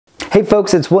Hey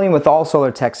folks, it's William with All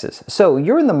Solar Texas. So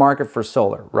you're in the market for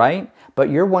solar, right? But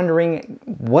you're wondering,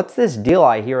 what's this deal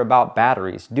I hear about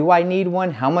batteries? Do I need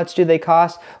one? How much do they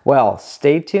cost? Well,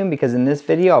 stay tuned because in this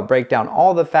video I'll break down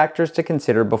all the factors to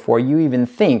consider before you even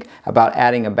think about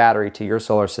adding a battery to your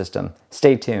solar system.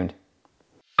 Stay tuned.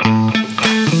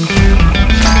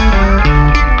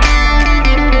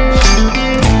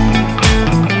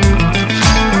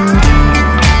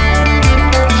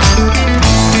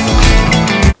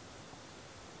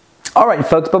 Alright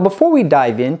folks, but before we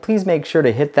dive in, please make sure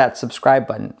to hit that subscribe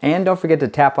button and don't forget to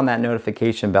tap on that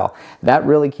notification bell. That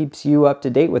really keeps you up to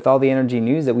date with all the energy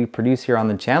news that we produce here on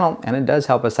the channel, and it does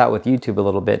help us out with YouTube a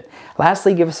little bit.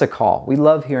 Lastly, give us a call. We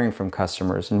love hearing from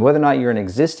customers, and whether or not you're an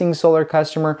existing solar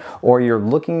customer or you're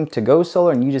looking to go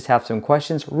solar and you just have some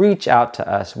questions, reach out to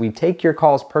us. We take your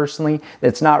calls personally.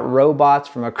 It's not robots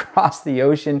from across the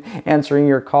ocean answering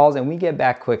your calls, and we get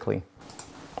back quickly.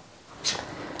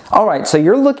 All right, so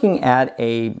you're looking at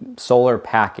a solar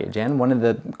package, and one of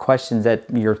the questions that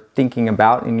you're thinking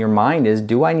about in your mind is,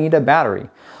 do I need a battery?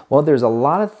 Well, there's a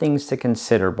lot of things to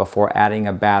consider before adding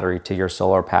a battery to your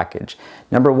solar package.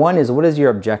 Number one is, what is your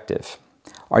objective?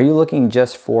 Are you looking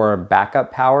just for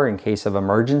backup power in case of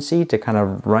emergency to kind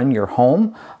of run your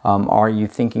home? Are you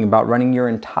thinking about running your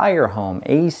entire home,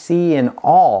 AC and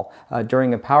all,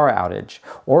 during a power outage?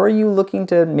 Or are you looking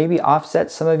to maybe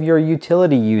offset some of your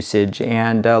utility usage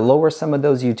and lower some of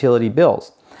those utility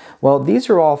bills? Well, these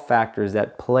are all factors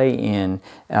that play in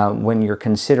when you're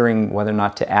considering whether or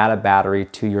not to add a battery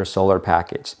to your solar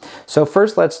package. So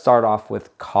first, let's start off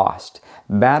with cost.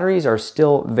 Batteries are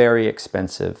still very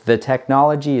expensive. The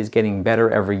technology is getting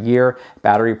better every year.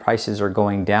 Battery prices are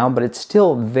going down, but it's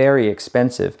still very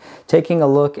expensive. Taking a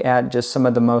look at just some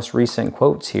of the most recent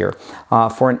quotes here.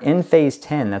 For an Enphase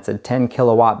 10, that's a 10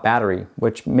 kilowatt battery,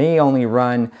 which may only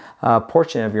run a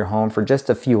portion of your home for just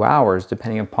a few hours,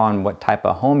 depending upon what type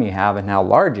of home you have and how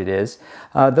large it is.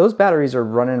 Those batteries are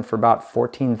running for about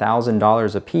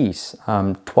 $14,000 a piece,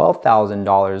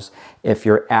 $12,000 if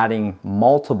you're adding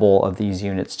multiple of these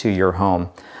units to your home.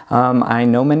 I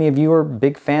know many of you are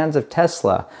big fans of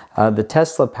Tesla. The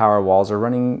Tesla Powerwalls are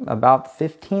running about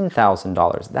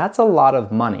 $15,000. That's a lot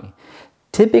of money.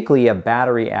 Typically, a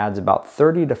battery adds about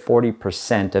 30 to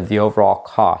 40% of the overall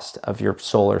cost of your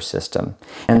solar system.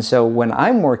 And so when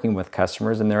I'm working with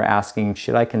customers and they're asking,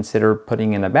 should I consider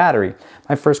putting in a battery?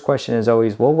 My first question is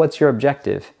always, well, what's your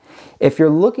objective? If you're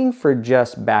looking for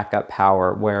just backup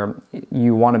power where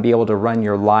you want to be able to run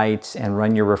your lights and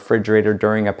run your refrigerator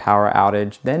during a power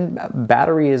outage, then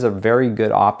battery is a very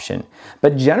good option.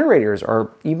 But generators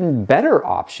are even better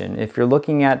option if you're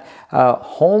looking at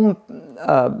home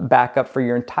backup for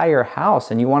your entire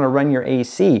house and you want to run your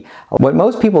AC. What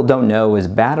most people don't know is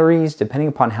batteries, depending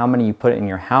upon how many you put in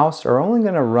your house, are only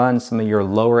going to run some of your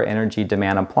lower energy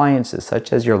demand appliances,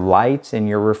 such as your lights and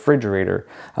your refrigerator,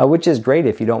 which is great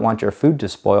if you don't want your food to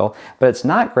spoil, but it's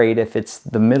not great if it's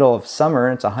the middle of summer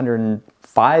and it's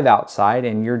 105 outside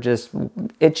and you're just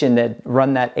itching to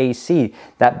run that AC.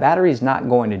 That battery is not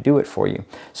going to do it for you.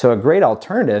 So a great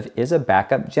alternative is a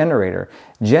backup generator.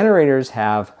 Generators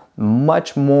have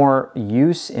much more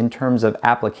use in terms of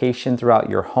application throughout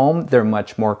your home. They're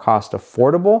much more cost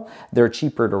affordable. They're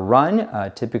cheaper to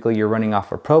run. Typically you're running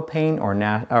off of propane or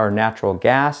natural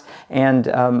gas, and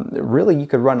really you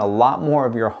could run a lot more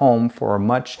of your home for a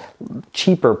much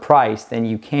cheaper price than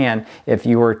you can if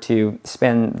you were to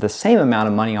spend the same amount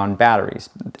of money on batteries.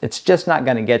 It's just not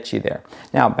going to get you there.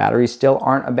 Now, batteries still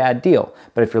aren't a bad deal,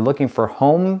 but if you're looking for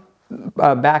home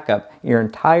backup, your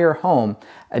entire home,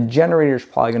 a generator is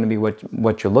probably going to be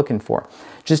what you're looking for.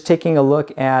 Just taking a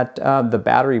look at the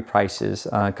battery prices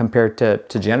compared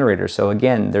to generators. So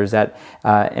again, there's that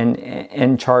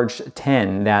Encharge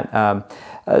 10,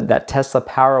 that Tesla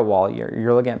Powerwall,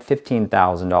 you're looking at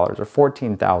 $15,000 or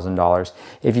 $14,000.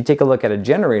 If you take a look at a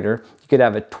generator, you could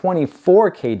have a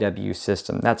 24 kW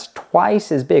system. That's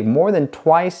twice as big, more than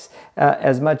twice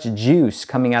as much juice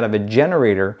coming out of a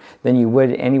generator than you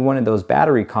would any one of those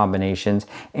battery combinations,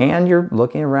 and you're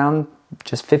looking around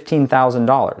just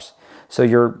 $15,000. So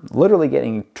you're literally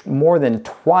getting more than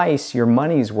twice your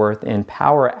money's worth in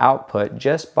power output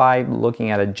just by looking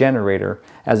at a generator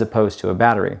as opposed to a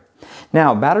battery.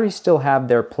 Now, batteries still have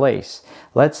their place.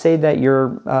 Let's say that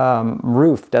your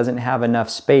roof doesn't have enough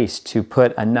space to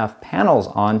put enough panels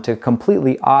on to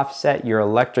completely offset your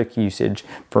electric usage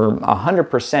for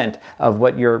 100% of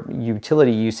what your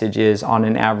utility usage is on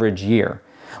an average year.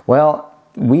 Well,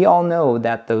 we all know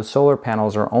that those solar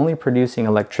panels are only producing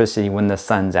electricity when the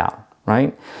sun's out,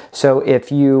 right? So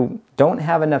if you don't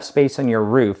have enough space on your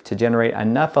roof to generate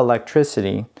enough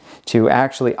electricity to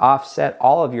actually offset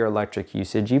all of your electric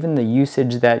usage, even the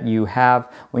usage that you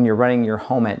have when you're running your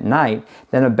home at night,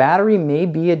 then a battery may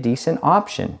be a decent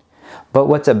option. But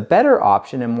what's a better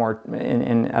option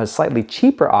and a slightly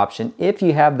cheaper option if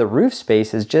you have the roof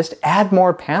space is just add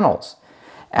more panels.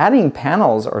 Adding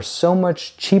panels are so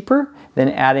much cheaper than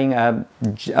adding a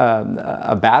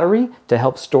battery to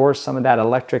help store some of that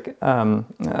electric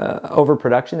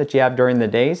overproduction that you have during the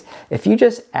days. If you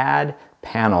just add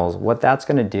panels, what that's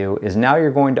going to do is now you're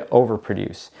going to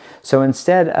overproduce. So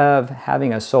instead of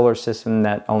having a solar system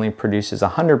that only produces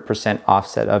 100%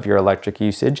 offset of your electric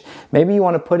usage, maybe you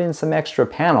want to put in some extra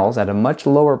panels at a much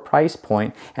lower price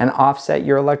point and offset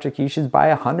your electric usage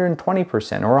by 120%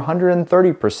 or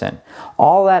 130%.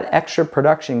 All that extra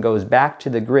production goes back to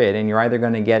the grid, and you're either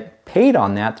going to get paid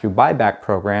on that through buyback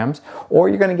programs, or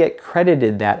you're going to get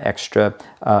credited that extra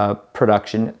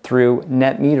production through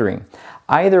net metering.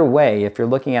 Either way, if you're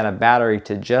looking at a battery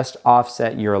to just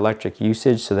offset your electric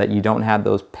usage so that you don't have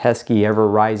those pesky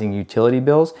ever-rising utility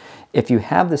bills, if you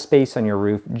have the space on your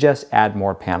roof, just add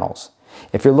more panels.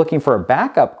 If you're looking for a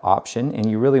backup option and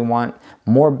you really want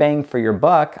more bang for your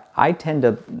buck, I tend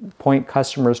to point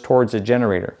customers towards a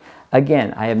generator.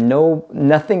 Again, I have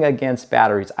nothing against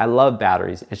batteries. I love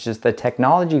batteries. It's just the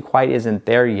technology quite isn't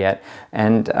there yet,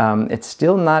 and it's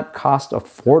still not cost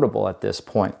affordable at this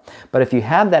point. But if you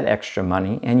have that extra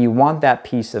money and you want that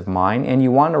peace of mind and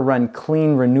you want to run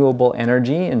clean, renewable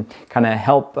energy and kind of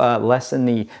help lessen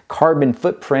the carbon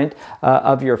footprint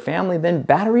of your family, then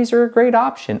batteries are a great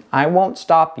option. I won't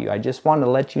stop you. I just want to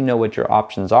let you know what your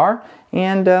options are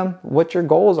and what your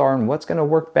goals are and what's going to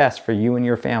work best for you and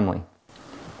your family.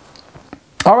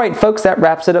 All right, folks, that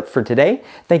wraps it up for today.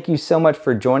 Thank you so much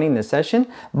for joining this session.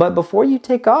 But before you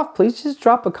take off, please just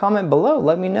drop a comment below.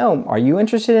 Let me know, are you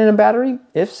interested in a battery?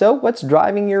 If so, what's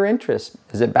driving your interest?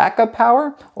 Is it backup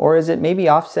power, or is it maybe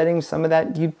offsetting some of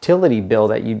that utility bill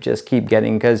that you just keep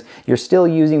getting because you're still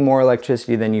using more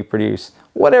electricity than you produce?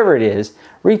 Whatever it is,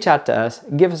 reach out to us,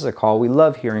 give us a call. We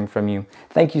love hearing from you.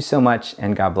 Thank you so much,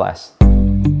 and God bless.